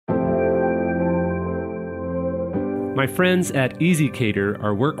My friends at Easy Cater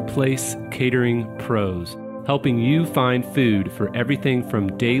are workplace catering pros, helping you find food for everything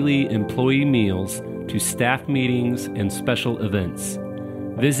from daily employee meals to staff meetings and special events.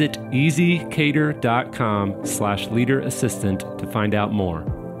 Visit easycater.com/leaderassistant to find out more.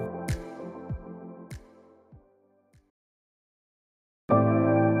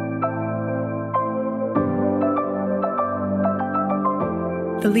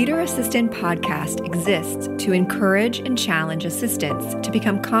 The Leader Assistant podcast exists to encourage and challenge assistants to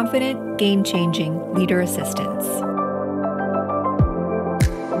become confident, game-changing leader assistants.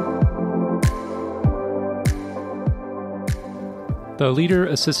 The Leader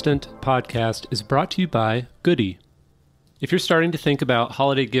Assistant podcast is brought to you by Goody. If you're starting to think about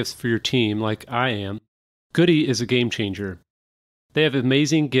holiday gifts for your team like I am, Goody is a game changer. They have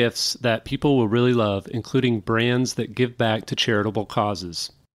amazing gifts that people will really love, including brands that give back to charitable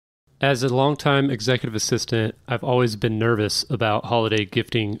causes. As a longtime executive assistant, I've always been nervous about holiday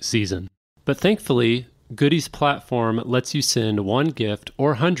gifting season. But thankfully, Goody's platform lets you send one gift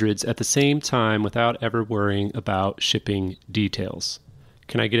or hundreds at the same time without ever worrying about shipping details.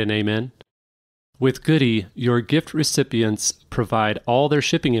 Can I get an amen? With Goody, your gift recipients provide all their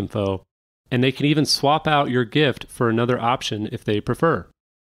shipping info, and they can even swap out your gift for another option if they prefer.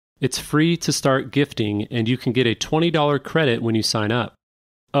 It's free to start gifting, and you can get a $20 credit when you sign up.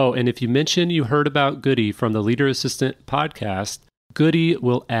 Oh, and if you mention you heard about Goody from the Leader Assistant podcast, Goody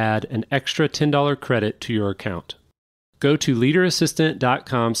will add an extra $10 credit to your account. Go to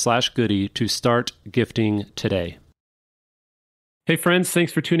leaderassistant.com/Goody to start gifting today. Hey friends,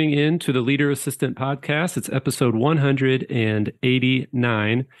 thanks for tuning in to the Leader Assistant podcast. It's episode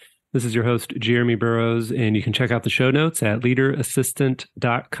 189. This is your host, Jeremy Burrows, and you can check out the show notes at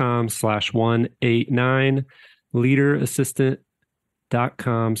leaderassistant.com/189,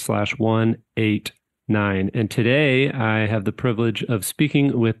 leaderassistant.com/189. And today I have the privilege of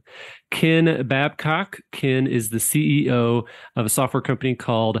speaking with Ken Babcock. Ken is the CEO of a software company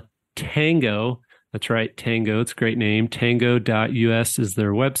called Tango. That's right, Tango. It's a great name. Tango.us is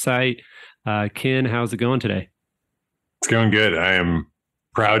their website. Ken, how's it going today? It's going good. I am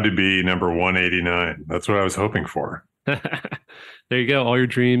proud to be number 189. That's what I was hoping for. There you go. All your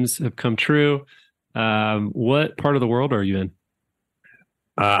dreams have come true. What part of the world are you in?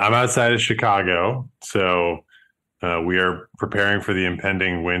 I'm outside of Chicago, so we are preparing for the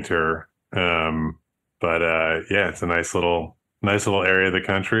impending winter. Yeah, it's a nice little area of the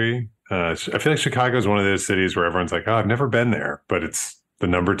country. I feel like Chicago is one of those cities where everyone's like, "Oh, I've never been there," but it's the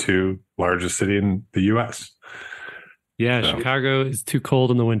number 2 largest city in the U.S. Yeah, so. Chicago is too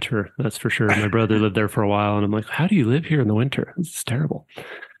cold in the winter. That's for sure. My brother lived there for a while, and I'm like, how do you live here in the winter? This is terrible.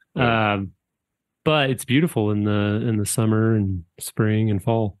 Yeah. But it's beautiful in the summer and spring and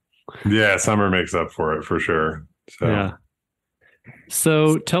fall. Yeah, summer makes up for it for sure. Yeah.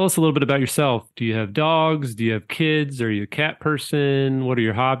 So tell us a little bit about yourself. Do you have dogs? Do you have kids? Are you a cat person? What are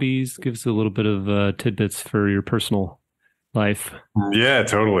your hobbies? Give us a little bit of tidbits for your personal life. Yeah,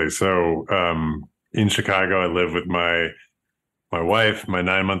 totally. So in Chicago, I live with my wife, my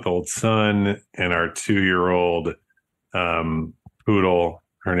 9-month-old son, and our 2-year-old poodle.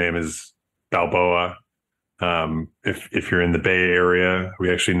 Her name is Balboa. If you're in the Bay Area, we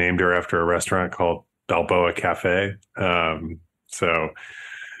actually named her after a restaurant called Balboa Cafe. So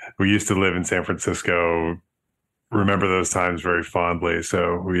we used to live in San Francisco, remember those times very fondly.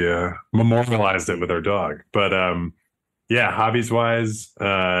 So we memorialized it with our dog. But yeah, hobbies wise,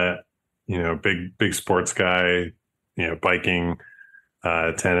 big sports guy, biking,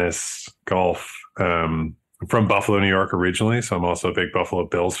 tennis, golf. I'm from Buffalo, New York originally, so I'm also a big Buffalo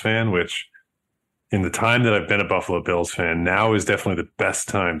Bills fan, which in the time that I've been a Buffalo Bills fan, now is definitely the best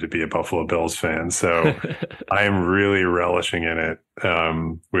time to be a Buffalo Bills fan. So I am really relishing in it,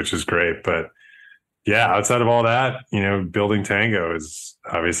 which is great. But yeah, outside of all that, building Tango is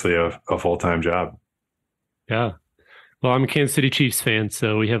obviously a full-time job. Yeah. Well, I'm a Kansas City Chiefs fan,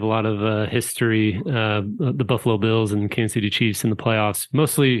 so we have a lot of history, the Buffalo Bills and Kansas City Chiefs in the playoffs,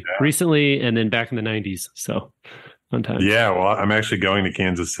 mostly recently and then back in the 90s. So fun time. Yeah, well, I'm actually going to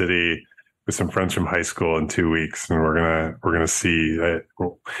Kansas City with some friends from high school in 2 weeks, and we're gonna see.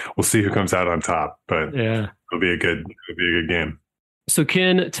 We'll see who comes out on top, but yeah, it'll be a good game. So,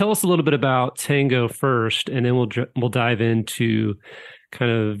 Ken, tell us a little bit about Tango first, and then we'll dive into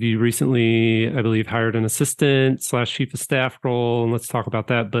kind of, you recently, I believe, hired an assistant / chief of staff role, and let's talk about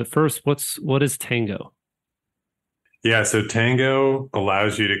that. But first, what is Tango? Yeah, so Tango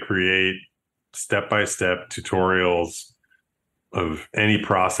allows you to create step-by-step tutorials of any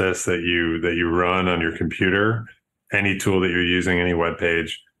process that you run on your computer, any tool that you're using, any web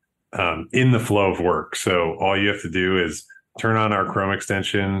page. in the flow of work. So all you have to do is turn on our Chrome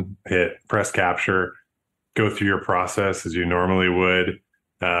extension, hit press capture, go through your process as you normally would.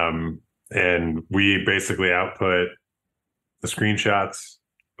 And we basically output the screenshots,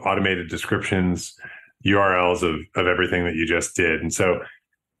 automated descriptions, URLs of everything that you just did. And so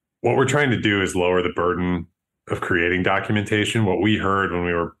what we're trying to do is lower the burden of creating documentation. What we heard when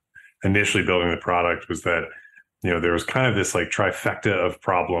we were initially building the product was that, there was kind of this like trifecta of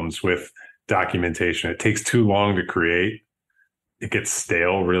problems with documentation. It takes too long to create. It gets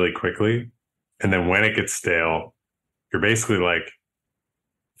stale really quickly. And then when it gets stale, you're basically like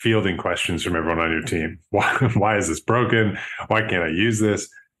fielding questions from everyone on your team. Why is this broken? Why can't I use this?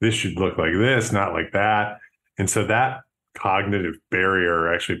 This should look like this, not like that. And so that cognitive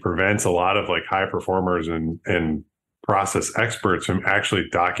barrier actually prevents a lot of like high performers and process experts from actually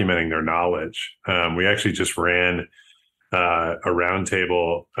documenting their knowledge. We actually just ran a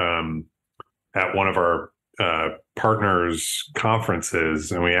roundtable at one of our partners'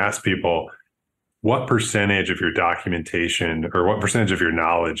 conferences, and we asked people, what percentage of your documentation or what percentage of your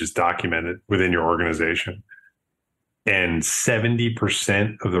knowledge is documented within your organization? And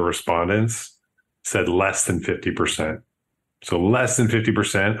 70% of the respondents said less than 50%. So less than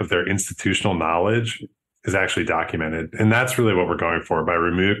 50% of their institutional knowledge is actually documented. And that's really what we're going for. By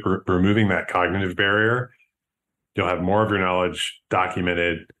removing that cognitive barrier, you'll have more of your knowledge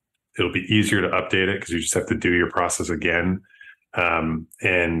documented. It'll be easier to update it because you just have to do your process again. And,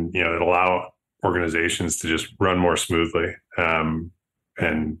 it'll allow organizations to just run more smoothly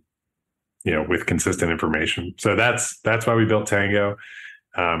and with consistent information. So that's why we built Tango.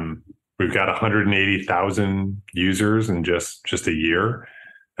 We've got 180,000 users in just a year.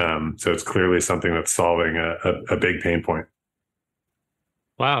 So it's clearly something that's solving a big pain point.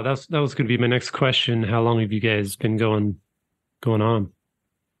 Wow, that was going to be my next question. How long have you guys been going on?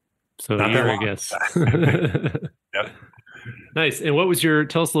 So a year, I guess. Yep. Nice. And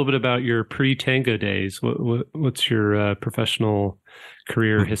tell us a little bit about your pre-Tango days. What's your professional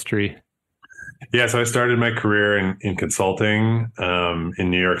career history? Yeah, so I started my career in consulting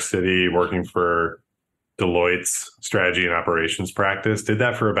in New York City, working for Deloitte's strategy and operations practice. Did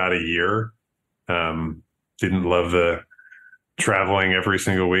that for about a year. Didn't love the traveling every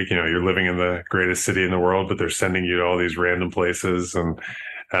single week. You're living in the greatest city in the world, but they're sending you to all these random places. And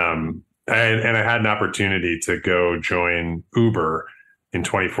I had an opportunity to go join Uber in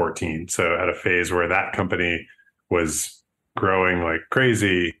 2014. So at a phase where that company was growing like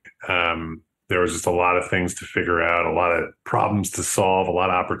crazy, there was just a lot of things to figure out, a lot of problems to solve, a lot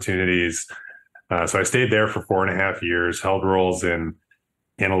of opportunities. So I stayed there for 4.5 years, held roles in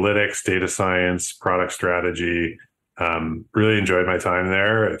analytics, data science, product strategy. Really enjoyed my time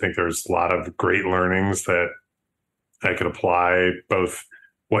there. I think there's a lot of great learnings that I could apply, both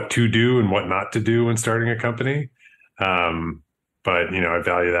what to do and what not to do when starting a company. But I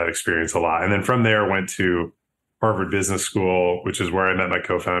value that experience a lot. And then from there, went to Harvard Business School, which is where I met my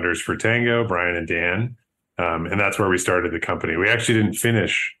co-founders for Tango, Brian and Dan. And that's where we started the company. We actually didn't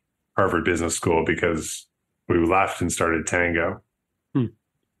finish Harvard Business School because we left and started Tango.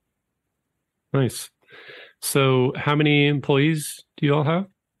 Nice. So how many employees do you all have?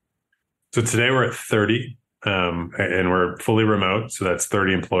 So today we're at 30, and we're fully remote. So that's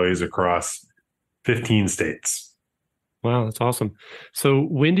 30 employees across 15 states. Wow, that's awesome. So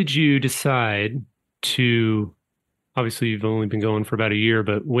when did you decide to, obviously you've only been going for about a year,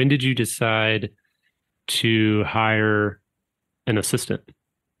 but when did you decide to hire an assistant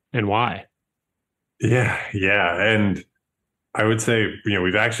and why? Yeah. And I would say,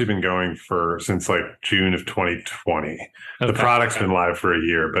 we've actually been going since like June of 2020. Okay. The product's been live for a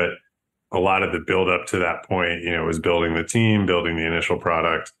year, but a lot of the build up to that point, was building the team, building the initial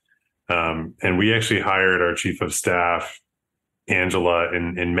product. And we actually hired our chief of staff, Angela,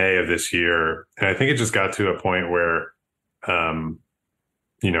 in May of this year. And I think it just got to a point where,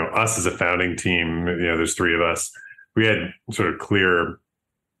 us as a founding team, there's 3 of us, we had sort of clear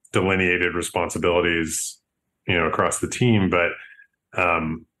delineated responsibilities, across the team, but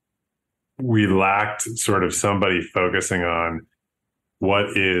we lacked sort of somebody focusing on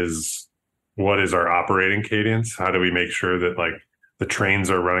what is our operating cadence? How do we make sure that like the trains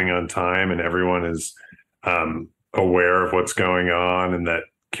are running on time and everyone is aware of what's going on, and that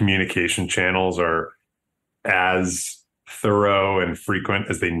communication channels are as thorough and frequent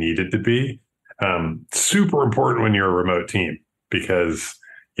as they needed to be? Super important when you're a remote team, because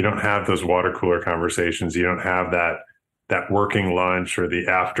you don't have those water cooler conversations. You don't have that working lunch or the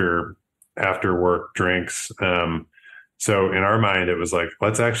after work drinks. So in our mind, it was like,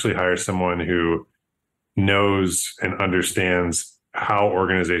 let's actually hire someone who knows and understands how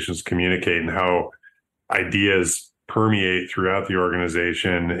organizations communicate and how ideas permeate throughout the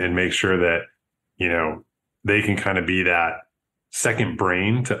organization, and make sure that, they can kind of be that second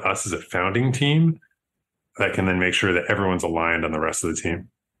brain to us as a founding team that can then make sure that everyone's aligned on the rest of the team.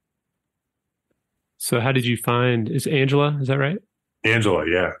 So how did you find, is Angela, is that right? Angela,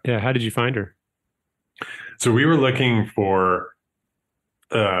 yeah. Yeah. How did you find her? So we were looking for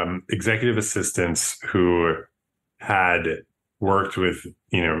executive assistants who had worked with,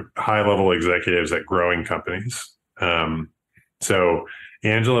 high level executives at growing companies. So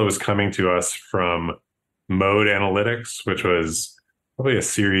Angela was coming to us from Mode Analytics, which was probably a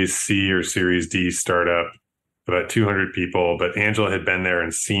Series C or Series D startup, about 200 people. But Angela had been there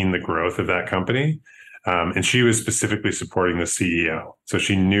and seen the growth of that company. And she was specifically supporting the CEO. So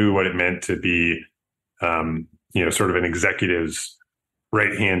she knew what it meant to be, sort of an executive's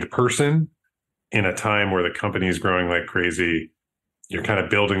right-hand person in a time where the company is growing like crazy. You're kind of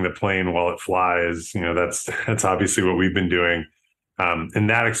building the plane while it flies. That's obviously what we've been doing. And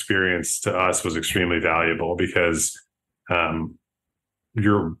that experience to us was extremely valuable because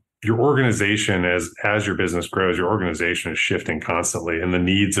your organization, as your business grows, your organization is shifting constantly, and the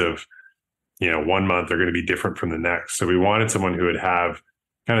needs of 1 month are going to be different from the next. So we wanted someone who would have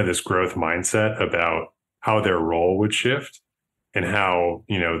kind of this growth mindset about how their role would shift and how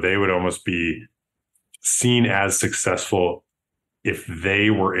they would almost be seen as successful if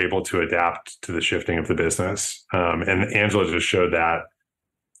they were able to adapt to the shifting of the business. And Angela just showed that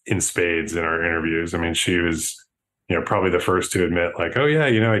in spades in our interviews. I mean, she was, probably the first to admit like, oh yeah,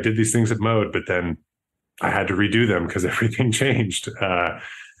 I did these things at Mode, but then I had to redo them because everything changed.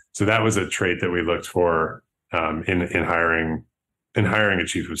 So that was a trait that we looked for in hiring a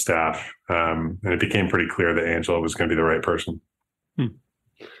chief of staff. And it became pretty clear that Angela was going to be the right person.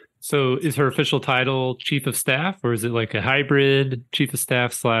 So is her official title chief of staff, or is it like a hybrid chief of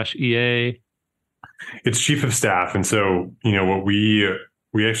staff / EA? It's chief of staff. And so, what we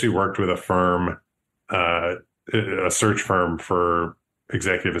actually worked with a firm, a search firm for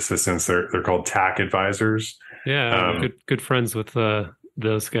executive assistants. They're called TAC advisors. Yeah. Good friends with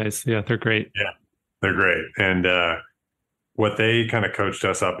those guys. Yeah. They're great. Yeah, they're great. And what they kind of coached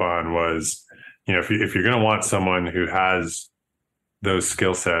us up on was, if you're going to want someone who has those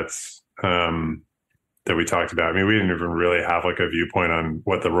skill sets that we talked about. I mean, we didn't even really have like a viewpoint on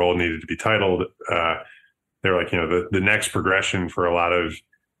what the role needed to be titled. They're like, the next progression for a lot of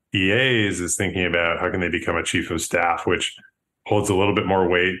EAs is thinking about how can they become a chief of staff, which holds a little bit more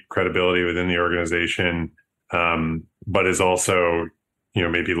weight, credibility within the organization, but is also,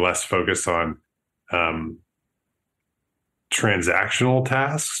 maybe less focused on transactional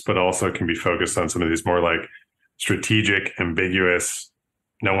tasks, but also can be focused on some of these more like strategic, ambiguous,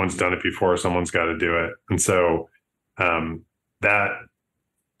 no one's done it before, someone's got to do it. And so that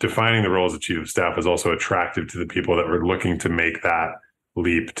defining the role as a chief of staff was also attractive to the people that were looking to make that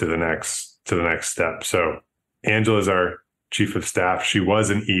leap to the next step. So Angela's our chief of staff. She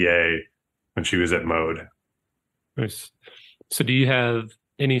was an EA when she was at Mode. Nice. So do you have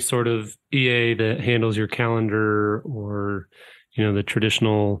any sort of EA that handles your calendar or, the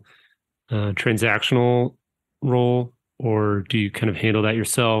traditional transactional role, or do you kind of handle that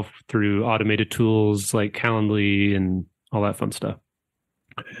yourself through automated tools like Calendly and all that fun stuff?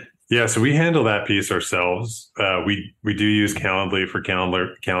 Yeah, so we handle that piece ourselves. We do use Calendly for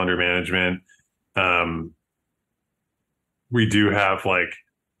calendar management. We do have like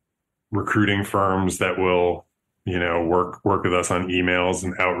recruiting firms that will, work with us on emails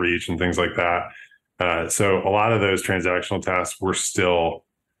and outreach and things like that. So a lot of those transactional tasks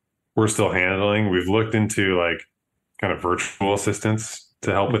we're still handling. We've looked into like kind of virtual assistants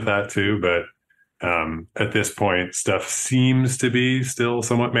to help with that too, but at this point, stuff seems to be still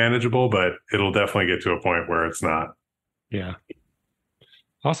somewhat manageable, but it'll definitely get to a point where it's not. Yeah.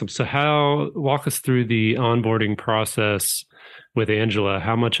 Awesome. So walk us through the onboarding process with Angela.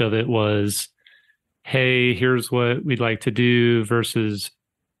 How much of it was, hey, here's what we'd like to do, versus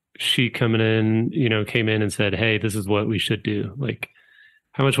she came in and said, hey, this is what we should do? Like,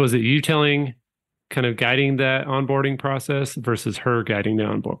 how much was it you kind of guiding that onboarding process versus her guiding the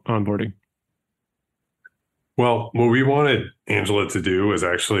onboarding? Well, what we wanted Angela to do was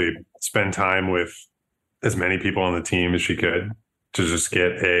actually spend time with as many people on the team as she could to just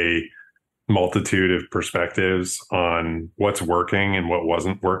get a multitude of perspectives on what's working and what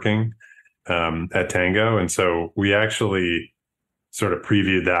wasn't working at Tango. And so we actually sort of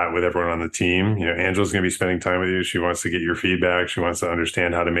previewed that with everyone on the team. Angela's going to be spending time with you. She wants to get your feedback. She wants to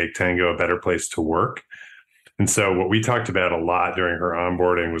understand how to make Tango a better place to work. And so what we talked about a lot during her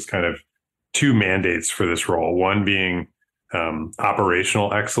onboarding was kind of two mandates for this role. One being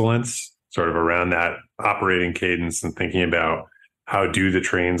operational excellence, sort of around that operating cadence and thinking about how do the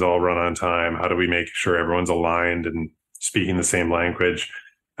trains all run on time? How do we make sure everyone's aligned and speaking the same language?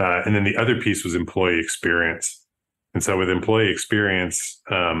 And then the other piece was employee experience. And so with employee experience,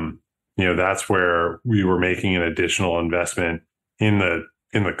 that's where we were making an additional investment in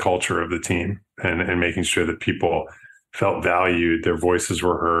the culture of the team and making sure that people felt valued, their voices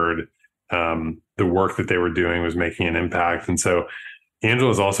were heard, the work that they were doing was making an impact. And so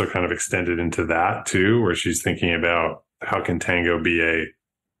Angela's also kind of extended into that too, where she's thinking about how can Tango be a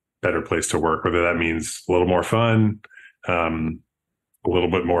better place to work, whether that means a little more fun, a little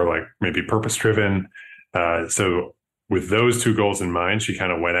bit more like maybe purpose driven. So with those two goals in mind, she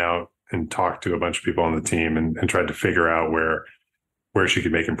kind of went out and talked to a bunch of people on the team and tried to figure out where she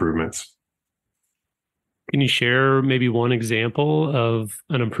could make improvements. Can you share maybe one example of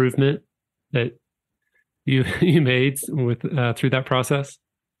an improvement that you made with through that process?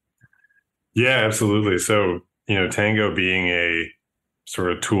 Yeah, absolutely. So, Tango being a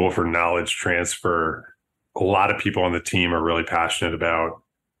sort of tool for knowledge transfer, a lot of people on the team are really passionate about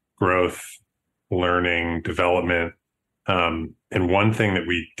growth, learning, development. And one thing that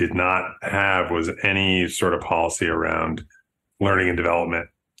we did not have was any sort of policy around learning and development.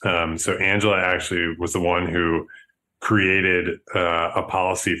 So Angela actually was the one who created a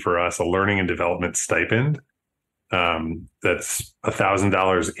policy for us, a learning and development stipend. That's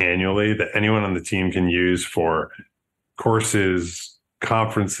 $1,000 annually that anyone on the team can use for courses,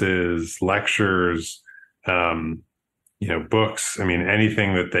 conferences, lectures, books. I mean,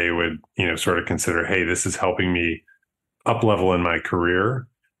 anything that they would, sort of consider, hey, this is helping me up level in my career,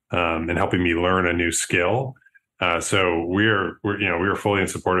 and helping me learn a new skill. So we were fully in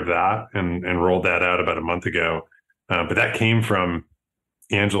support of that and rolled that out about a month ago. But that came from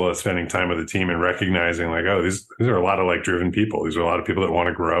Angela spending time with the team and recognizing like, oh, these are a lot of like driven people. These are a lot of people that want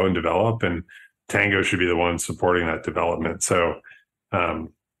to grow and develop, and Tango should be the one supporting that development. So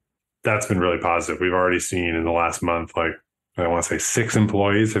that's been really positive. We've already seen in the last month, like I want to say 6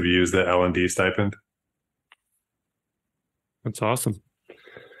 employees have used the L&D stipend. That's awesome.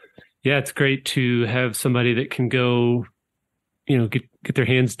 Yeah, it's great to have somebody that can go, get their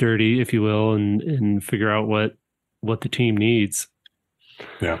hands dirty, if you will, and figure out what the team needs.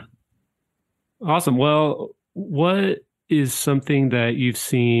 Yeah. Awesome. Well, what is something that you've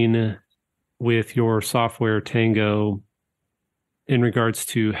seen with your software Tango in regards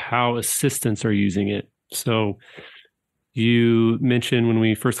to how assistants are using it? So you mentioned when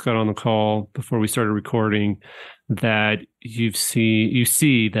we first got on the call before we started recording that you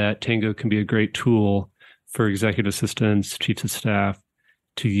see that Tango can be a great tool for executive assistants, chiefs of staff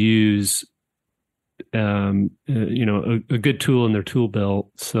to use, a good tool in their tool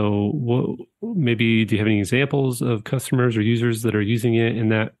belt. So maybe do you have any examples of customers or users that are using it in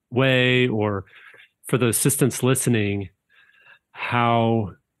that way? Or for the assistants listening,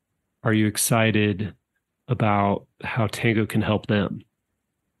 how are you excited about how Tango can help them?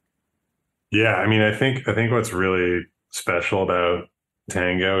 Yeah, I mean, I think what's really special about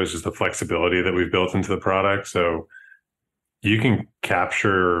Tango is just the flexibility that we've built into the product. So you can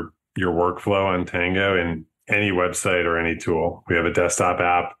capture your workflow on Tango in any website or any tool. We have a desktop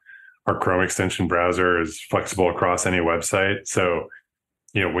app. Our Chrome extension browser is flexible across any website. So,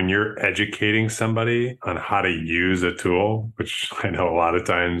 when you're educating somebody on how to use a tool, which I know a lot of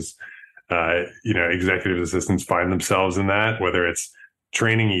times, executive assistants find themselves in that, whether it's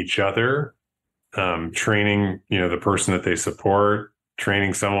training each other, training, the person that they support,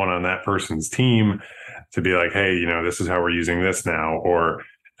 training someone on that person's team to be like, hey, this is how we're using this now, or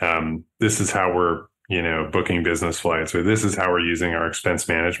this is how we're, booking business flights, or this is how we're using our expense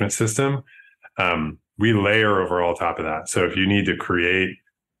management system. We layer over all top of that. So if you need to create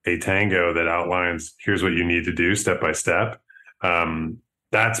a Tango that outlines, here's what you need to do step by step,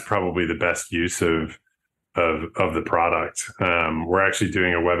 that's probably the best use of the product. We're actually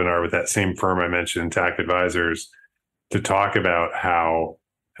doing a webinar with that same firm I mentioned, TAC Advisors, to talk about how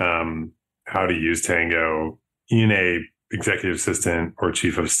to use Tango in a executive assistant or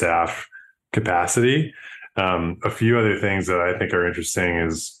chief of staff capacity. A few other things that I think are interesting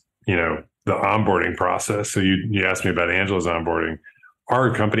is, the onboarding process. So you asked me about Angela's onboarding.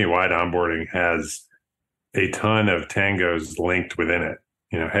 Our company-wide onboarding has a ton of Tangos linked within it.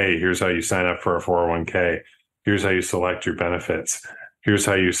 Hey, here's how you sign up for a 401k. Here's how you select your benefits. Here's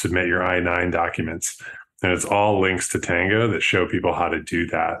how you submit your I-9 documents. And it's all links to Tango that show people how to do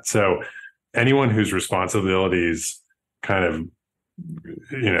that. So anyone whose responsibilities kind of,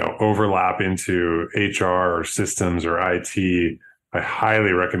 overlap into HR or systems or IT, I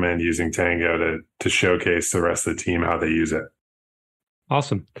highly recommend using Tango to showcase the rest of the team how they use it.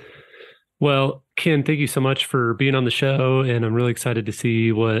 Awesome. Well, Ken, thank you so much for being on the show, and I'm really excited to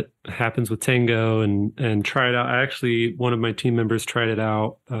see what happens with Tango and try it out. One of my team members tried it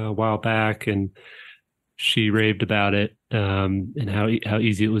out a while back, and she raved about it, and how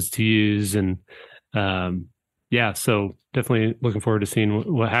easy it was to use, and so definitely looking forward to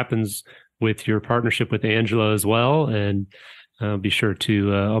seeing what happens with your partnership with Angela as well. And I'll be sure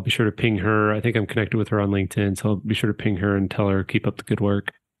to ping her. I think I'm connected with her on LinkedIn, so I'll be sure to ping her and tell her keep up the good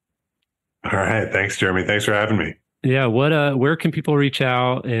work. All right. Thanks, Jeremy. Thanks for having me. Yeah. Where can people reach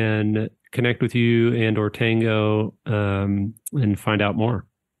out and connect with you and or Tango, and find out more?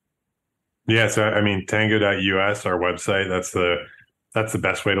 Yeah. So, I mean, tango.us, our website, that's the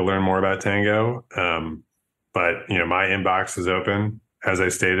best way to learn more about Tango. But my inbox is open. As I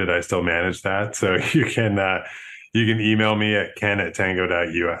stated, I still manage that. So you can email me at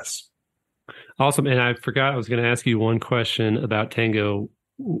ken@tango.us. Awesome. And I forgot I was going to ask you one question about Tango.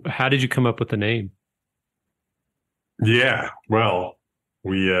 How did you come up with the name? Yeah, well,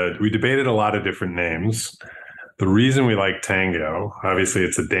 we debated a lot of different names. The reason we like Tango, obviously,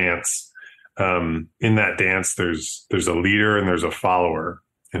 it's a dance. In that dance, there's a leader and there's a follower,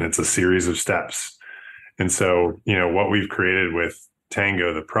 and it's a series of steps. And so, what we've created with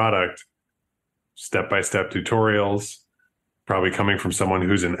Tango, the product, step-by-step tutorials, probably coming from someone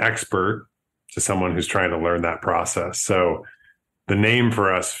who's an expert to someone who's trying to learn that process. So the name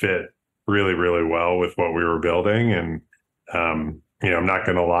for us fit really, really well with what we were building. And, I'm not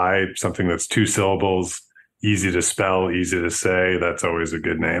going to lie, something that's 2 syllables, easy to spell, easy to say, that's always a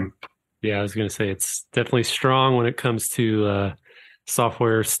good name. Yeah, I was going to say it's definitely strong when it comes to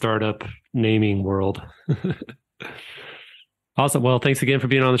software startup naming world. Awesome. Well, thanks again for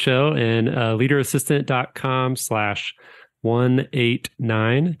being on the show, and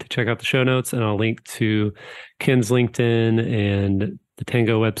leaderassistant.com/189 to check out the show notes. And I'll link to Ken's LinkedIn and the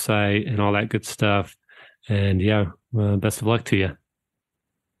Tango website and all that good stuff. And best of luck to you.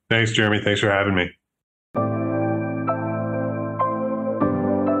 Thanks, Jeremy. Thanks for having me.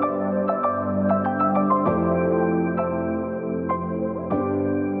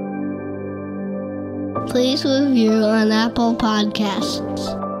 Please review on Apple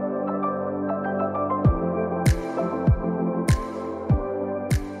Podcasts.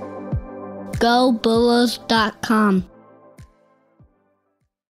 GoBulls.com